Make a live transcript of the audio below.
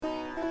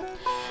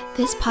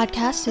This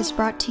podcast is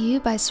brought to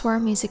you by Swar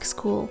Music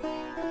School.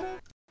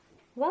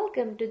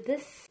 Welcome to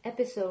this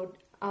episode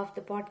of the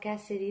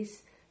podcast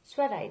series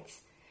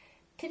Swarites.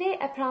 Today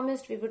I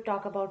promised we would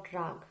talk about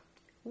rag.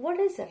 What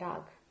is a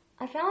rag?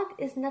 A rag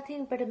is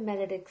nothing but a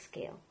melodic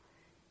scale.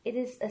 It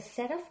is a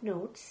set of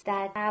notes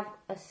that have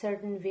a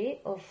certain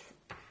way of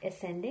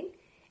ascending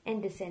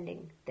and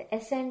descending. The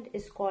ascent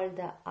is called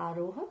the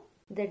aroha.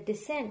 The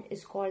descent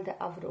is called the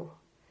avroha.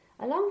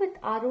 Along with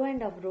aroha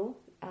and avroha,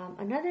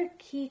 another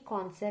key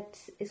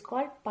concept is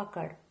called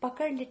pakad.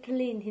 Pakad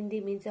literally in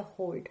Hindi means a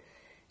hold.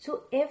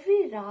 So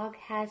every rag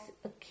has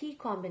a key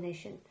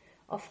combination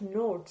of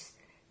notes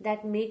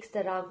that makes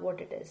the rag what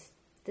it is,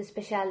 the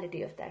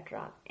speciality of that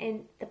rag.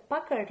 And the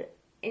pakad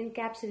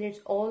encapsulates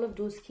all of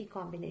those key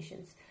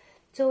combinations.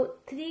 So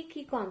three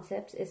key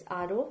concepts is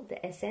aroh,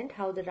 the ascent,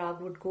 how the rag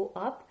would go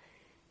up,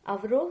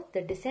 avroh,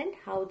 the descent,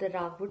 how the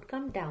rag would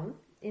come down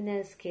in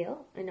a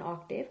scale, in an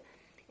octave,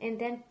 and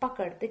then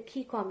pakad, the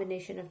key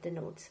combination of the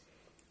notes.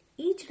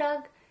 Each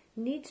rag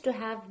needs to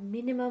have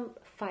minimum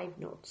 5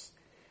 notes.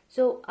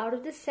 So out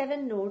of the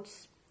 7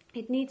 notes,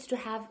 it needs to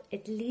have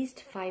at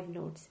least 5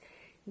 notes.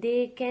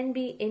 They can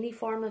be any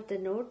form of the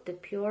note, the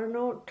pure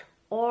note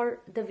or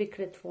the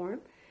vikrit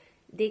form.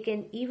 They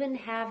can even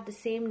have the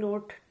same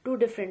note 2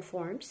 different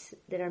forms.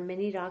 There are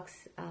many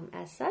rags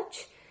as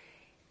such.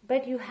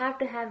 But you have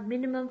to have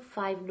minimum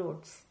 5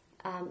 notes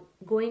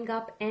going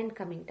up and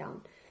coming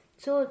down.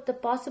 So the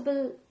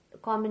possible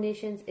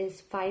combinations is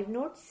 5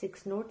 notes,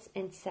 6 notes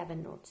and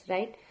 7 notes,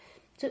 right?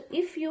 So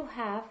if you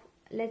have,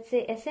 let's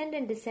say, ascend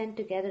and descend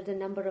together, the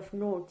number of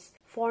notes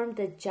form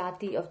the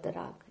jati of the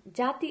rag.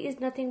 Jati is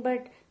nothing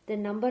but the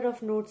number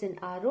of notes in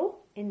aroh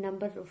and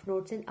number of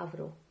notes in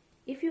avroh.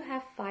 If you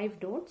have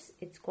 5 notes,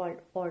 it's called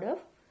odav.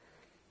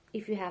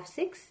 If you have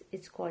 6,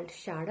 it's called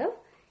shadav.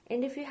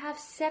 And if you have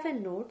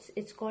 7 notes,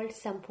 it's called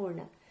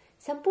sampurna.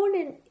 Sampurna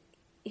in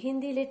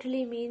Hindi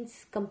literally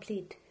means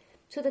complete.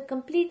 So the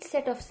complete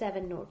set of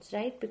 7 notes,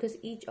 right? Because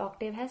each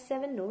octave has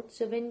 7 notes.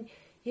 So when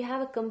you have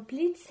a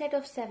complete set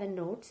of 7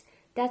 notes,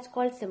 that's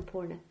called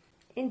sampurna.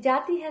 And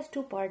jati has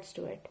 2 parts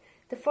to it.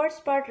 The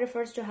first part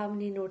refers to how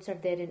many notes are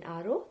there in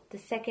aroh. The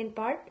second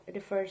part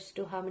refers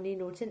to how many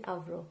notes in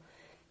avroh.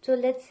 So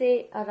let's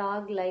say a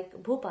rag like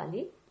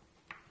Bhupali,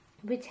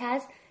 which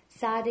has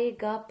sa, re,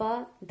 ga,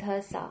 pa,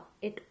 dha, sa.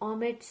 It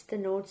omits the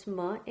notes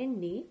ma and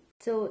ni.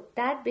 So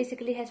that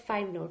basically has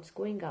 5 notes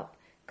going up.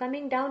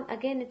 Coming down,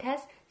 again it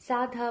has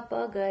sa, dha,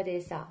 pa, ga,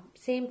 re, sa.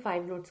 Same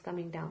 5 notes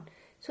coming down.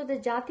 So the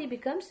jati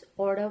becomes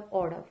odav,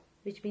 odav,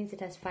 which means it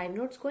has 5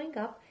 notes going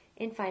up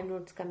and 5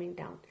 notes coming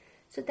down.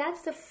 So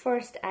that's the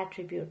first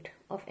attribute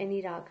of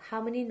any rag. How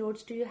many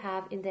notes do you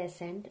have in the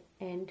ascent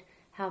and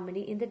how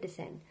many in the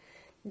descent?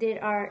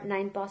 There are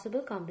 9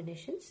 possible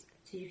combinations.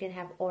 So you can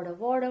have odav,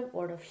 odav,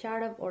 odav,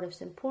 shadav, odav,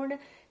 sampurna.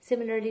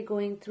 Similarly,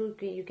 going through,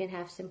 you can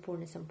have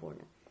sampurna,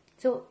 sampurna.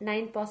 So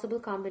 9 possible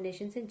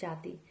combinations in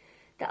jati.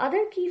 The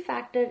other key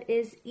factor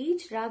is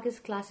each rag is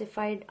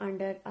classified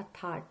under a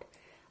thaat.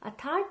 A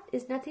thaat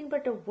is nothing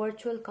but a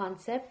virtual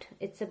concept.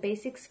 It's a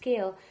basic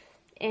scale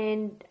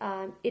and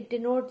it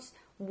denotes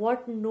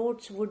what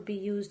notes would be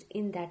used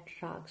in that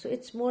rag. So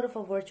it's more of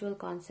a virtual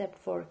concept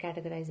for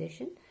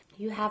categorization.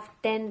 You have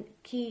 10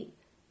 key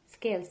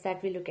scales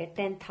that we look at,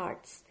 10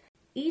 thaats.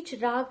 Each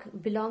rag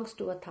belongs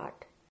to a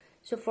thaat.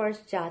 So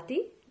first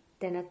jati,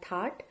 then a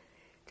thaat.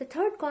 The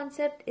third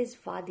concept is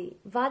vadi.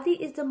 Vadi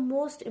is the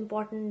most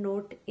important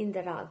note in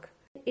the rag.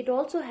 It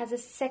also has a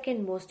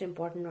second most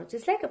important note.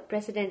 It's like a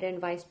president and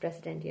vice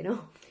president, you know.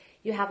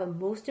 You have a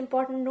most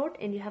important note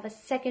and you have a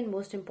second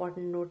most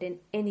important note in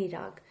any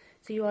rag.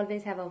 So you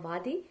always have a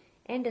vadi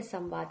and a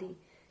samvadi.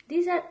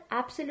 These are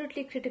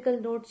absolutely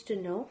critical notes to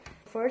know.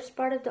 First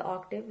part of the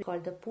octave is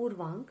called the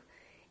purvang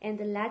and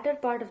the latter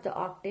part of the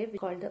octave is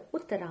called the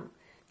uttarang.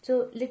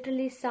 So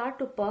literally sa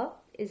to pa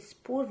is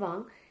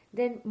purvang,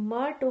 then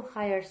ma to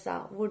higher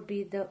sa would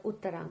be the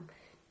uttarang.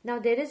 Now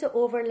there is an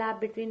overlap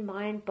between ma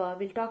and pa.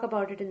 We'll talk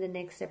about it in the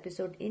next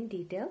episode in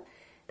detail.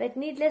 But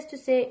needless to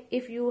say,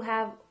 if you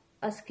have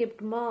a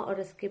skipped ma or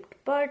a skipped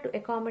pa to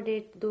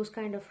accommodate those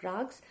kind of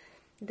rags,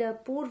 the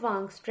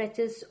purvang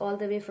stretches all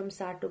the way from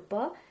sa to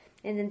pa,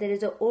 and then there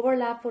is an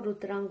overlap for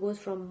uttarang, goes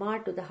from ma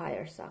to the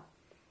higher sa.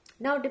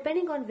 Now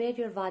depending on where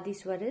your vadi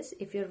swar is,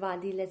 if your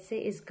vadi let's say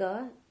is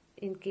ga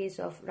in case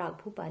of rag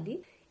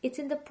Bhupali, it's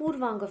in the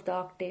purvang of the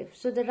octave.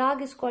 So the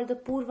rag is called the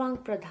purvang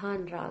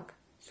pradhan rag.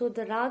 So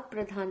the rag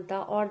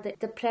pradhanta or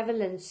the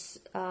prevalence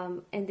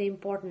and the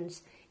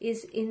importance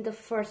is in the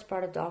first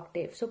part of the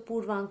octave. So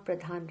purvang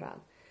pradhan rag.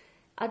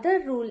 Other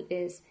rule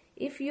is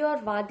if your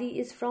vadi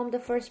is from the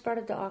first part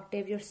of the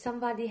octave, your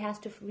samvadi has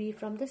to be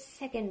from the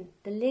second,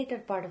 the later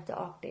part of the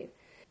octave.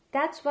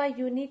 That's why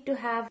you need to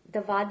have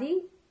the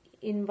vadi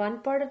in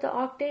one part of the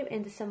octave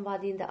and the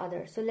samvadi in the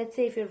other. So let's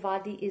say if your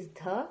vadi is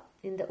dha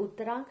in the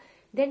uttarang,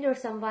 then your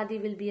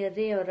samvadi will be a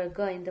re or a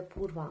ga in the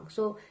purvang.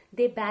 So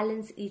they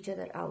balance each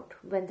other out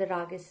when the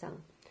rag is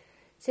sung.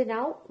 So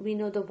now we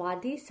know the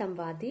vadi,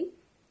 samvadi,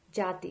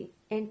 jati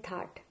and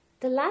thaat.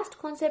 The last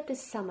concept is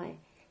samay.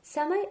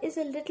 Samay is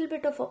a little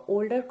bit of an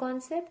older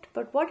concept,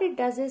 but what it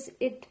does is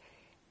it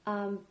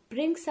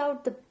brings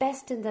out the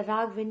best in the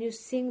rag when you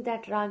sing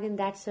that rag in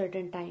that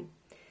certain time.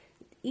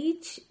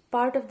 Each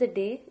part of the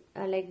day,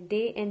 like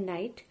day and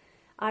night,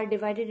 are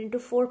divided into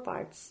 4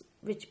 parts,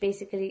 which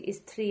basically is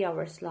 3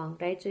 hours long,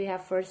 right? So you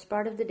have first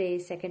part of the day,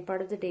 second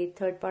part of the day,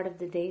 third part of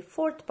the day,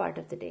 fourth part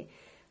of the day.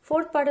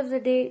 Fourth part of the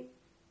day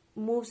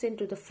moves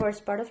into the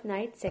first part of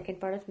night, second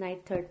part of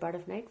night, third part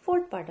of night,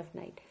 fourth part of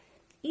night.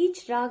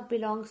 Each rag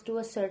belongs to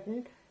a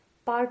certain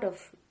part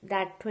of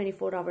that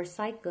 24-hour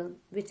cycle,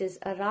 which is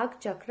a rag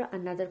chakra,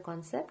 another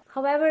concept.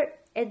 However,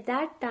 at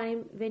that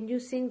time when you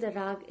sing the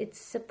rag,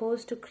 it's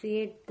supposed to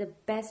create the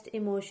best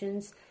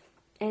emotions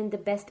and the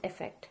best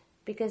effect,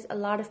 because a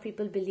lot of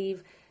people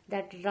believe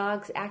that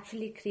rags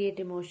actually create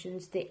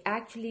emotions, they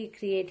actually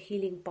create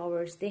healing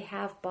powers, they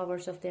have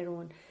powers of their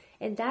own,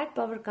 and that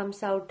power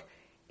comes out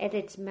at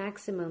its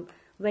maximum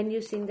when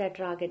you sing that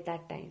rag at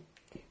that time.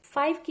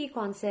 5 key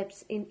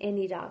concepts in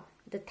any rag.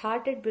 The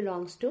third it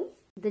belongs to,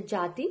 the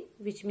jati,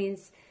 which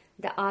means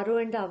the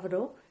aro and the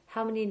avro,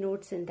 how many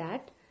notes in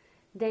that.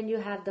 Then you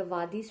have the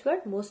vadi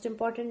swar, most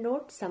important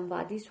note,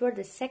 samvadi swar,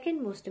 the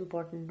second most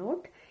important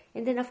note,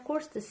 and then of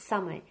course the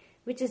samay,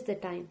 which is the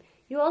time.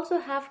 You also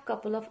have a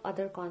couple of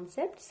other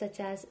concepts such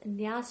as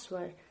nyas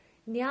swar.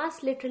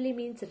 Nyas literally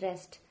means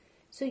rest.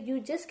 So you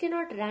just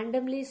cannot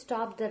randomly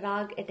stop the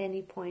rag at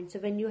any point. So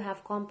when you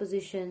have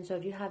compositions or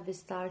you have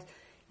vistars,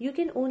 you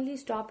can only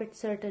stop at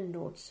certain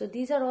notes. So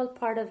these are all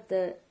part of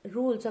the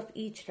rules of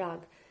each rag.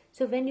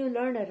 So when you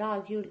learn a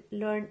rag, you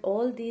learn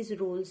all these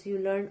rules, you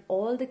learn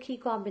all the key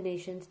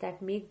combinations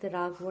that make the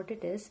rag what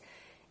it is,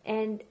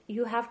 and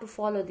you have to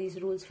follow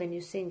these rules when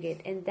you sing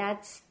it, and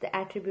that's the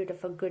attribute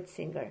of a good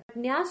singer.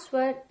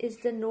 Nyaswar is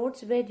the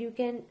notes where you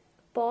can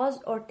pause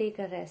or take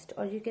a rest,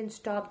 or you can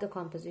stop the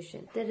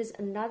composition. There is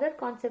another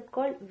concept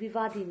called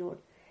Vivadi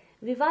note.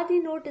 Vivadi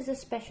note is a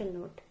special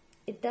note.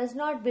 It does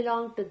not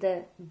belong to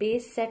the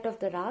base set of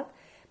the rag,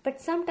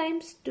 but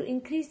sometimes to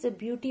increase the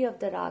beauty of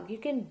the rag, you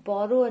can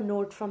borrow a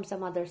note from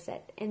some other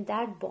set, and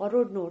that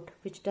borrowed note,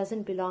 which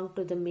doesn't belong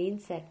to the main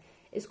set,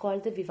 is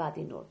called the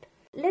Vivadi note.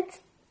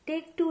 Let's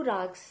take 2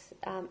 rags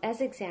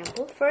as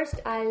example. First,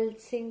 I'll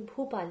sing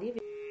Bhupali.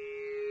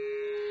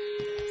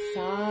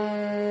 Sa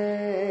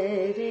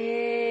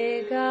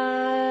re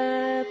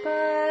ga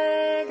pa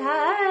dha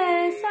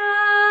sa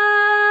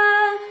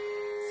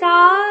sa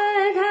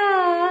dha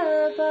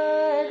pa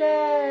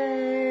ga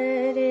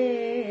re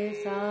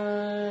sa.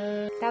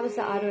 That was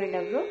the aro and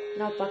avro.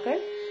 Now pakad.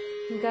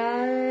 Ga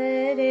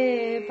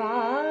re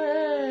pa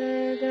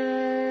ga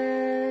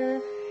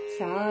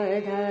sa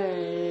dha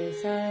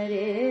sa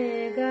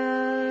re ga.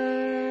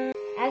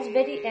 As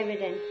very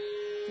evident,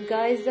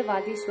 ga is the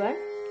vadi swar,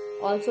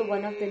 also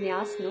one of the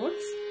nyas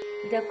notes.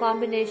 The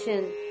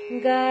combination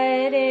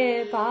ga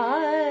re pa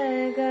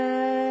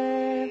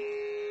ga,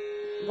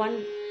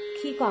 one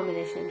key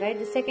combination, right?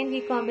 The second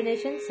key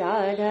combination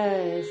sa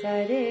dha sa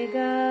re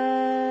ga.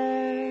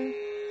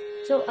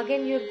 So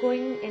again you're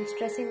going and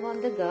stressing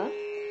on the ga,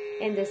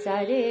 and the sa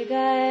re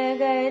ga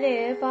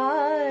re pa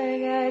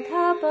ga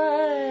tha pa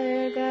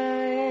ga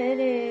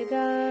re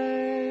ga.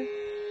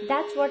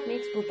 That's what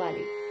makes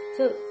Bhupali.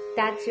 So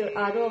that's your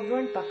aro, avro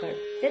and pakad.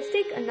 Let's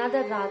take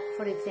another rag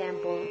for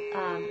example.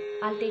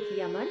 I'll take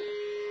Yaman,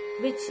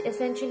 which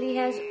essentially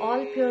has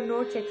all pure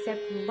notes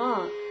except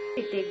ma.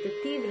 We take the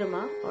tivra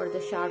ma, or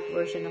the sharp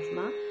version of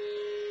ma.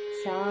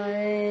 Sa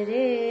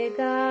re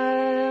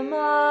ga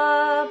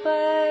ma pa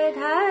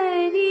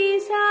dha ni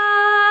sa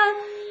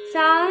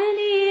sa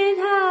ni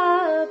dha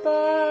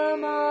pa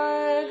ma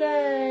ga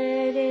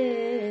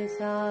re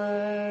sa.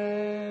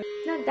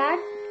 Now that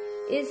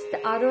is the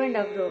aro and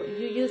avro.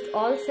 You used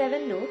all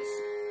 7 notes,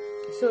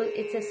 so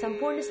it's a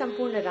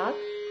sampurna rag.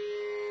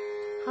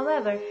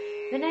 However,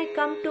 when I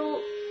come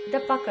to the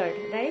pakad,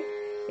 right,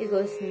 it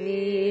goes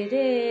ni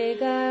re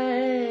ga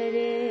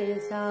re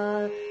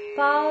sa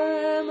pa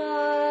ma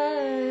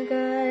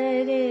ga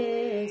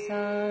re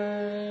sa.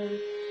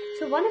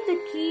 So one of the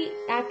key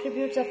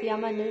attributes of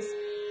Yaman is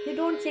you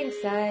don't sing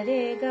sa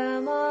re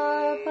ga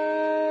ma pa.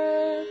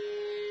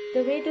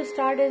 The way to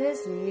start it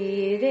is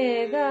ni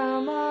re ga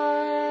ma.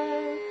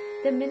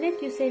 The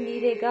minute you say ni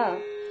re ga,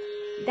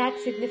 that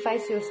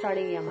signifies you're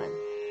starting Yaman.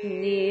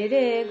 Ni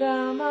re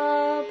ga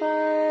ma pa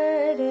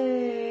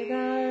re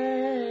ga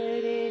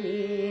re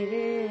ni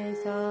re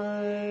sa.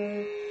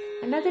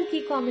 Another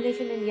key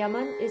combination in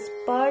Yaman is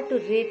pa to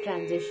re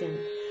transition.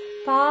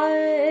 Pa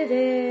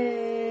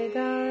re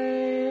ga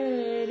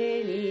re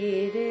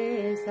ni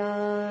re sa.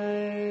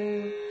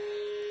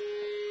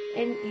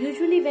 And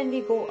usually when we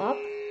go up,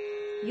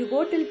 you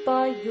go till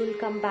pa, you'll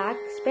come back,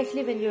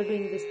 especially when you're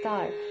doing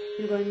vistar.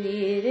 You'll go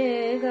ni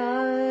re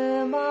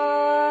ga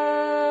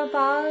ma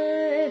pa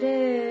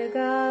re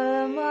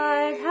ga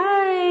ma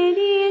dha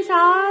ni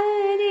sa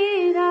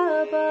ni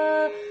dha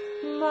pa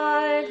ma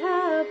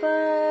dha pa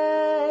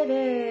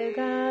re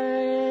ga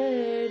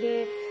re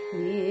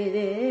ni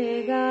re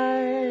ga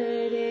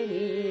re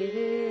ni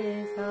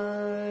re sa.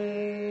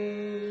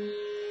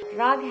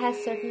 Rag has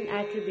certain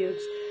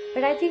attributes,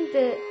 but I think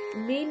the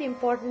main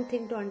important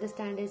thing to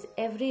understand is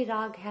every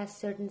rag has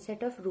certain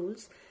set of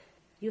rules.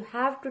 You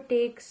have to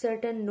take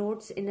certain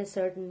notes in a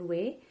certain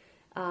way,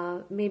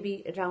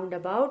 maybe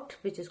roundabout,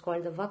 which is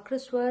called the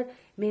Vakraswar,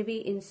 maybe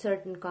in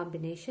certain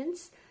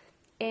combinations.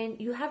 And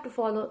you have to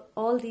follow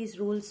all these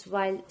rules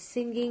while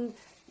singing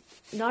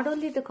not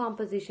only the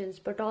compositions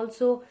but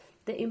also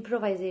the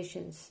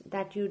improvisations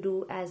that you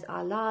do as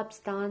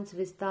alaps, tans,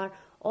 vistar.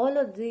 All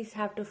of these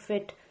have to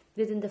fit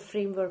within the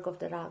framework of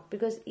the rag,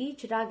 because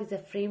each rag is a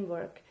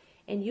framework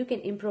and you can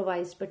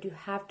improvise, but you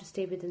have to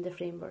stay within the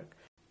framework.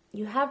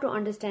 You have to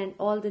understand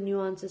all the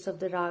nuances of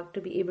the rag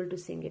to be able to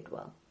sing it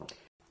well.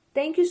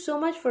 Thank you so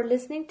much for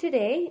listening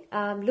today.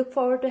 Look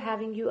forward to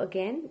having you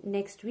again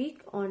next week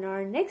on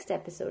our next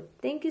episode.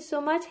 Thank you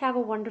so much. Have a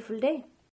wonderful day.